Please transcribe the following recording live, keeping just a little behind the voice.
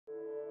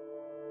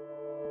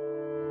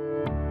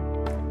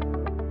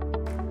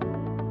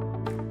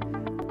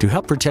To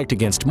help protect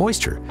against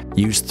moisture,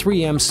 use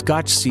 3M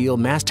Scotch-Seal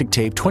Mastic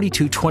Tape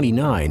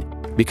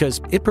 2229 because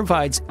it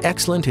provides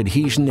excellent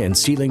adhesion and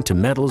sealing to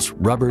metals,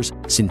 rubbers,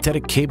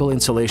 synthetic cable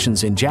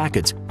insulations, and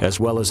jackets, as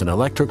well as an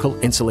electrical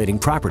insulating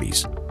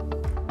properties.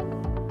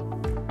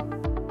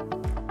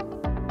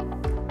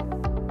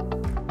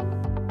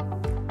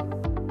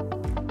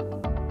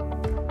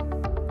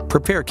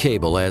 Prepare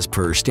cable as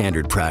per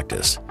standard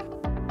practice.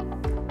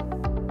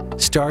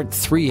 Start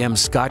 3M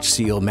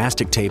Scotch-Seal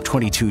Mastic Tape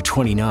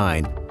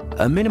 2229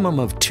 a minimum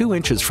of 2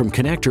 inches from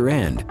connector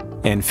end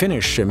and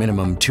finish a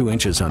minimum 2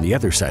 inches on the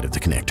other side of the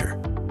connector.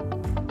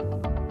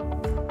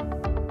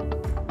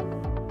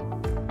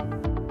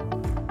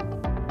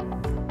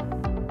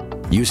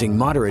 Using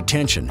moderate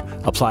tension,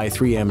 apply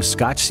 3M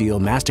Scotch-Seal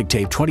Mastic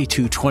Tape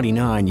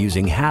 2229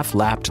 using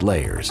half-lapped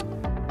layers.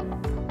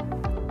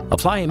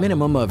 Apply a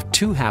minimum of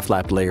 2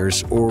 half-lapped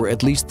layers or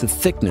at least the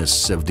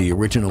thickness of the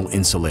original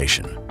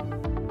insulation.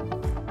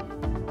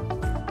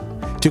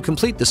 To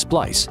complete the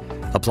splice,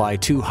 apply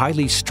 2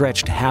 highly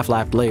stretched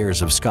half-lapped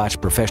layers of Scotch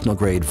Professional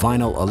Grade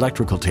Vinyl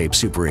Electrical Tape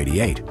Super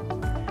 88.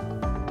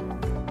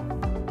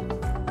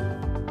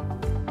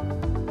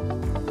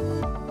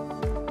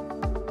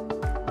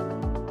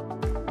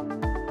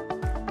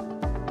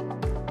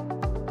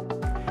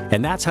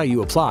 And that's how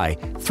you apply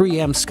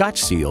 3M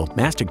Scotch-Seal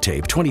Mastic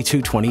Tape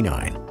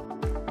 2229.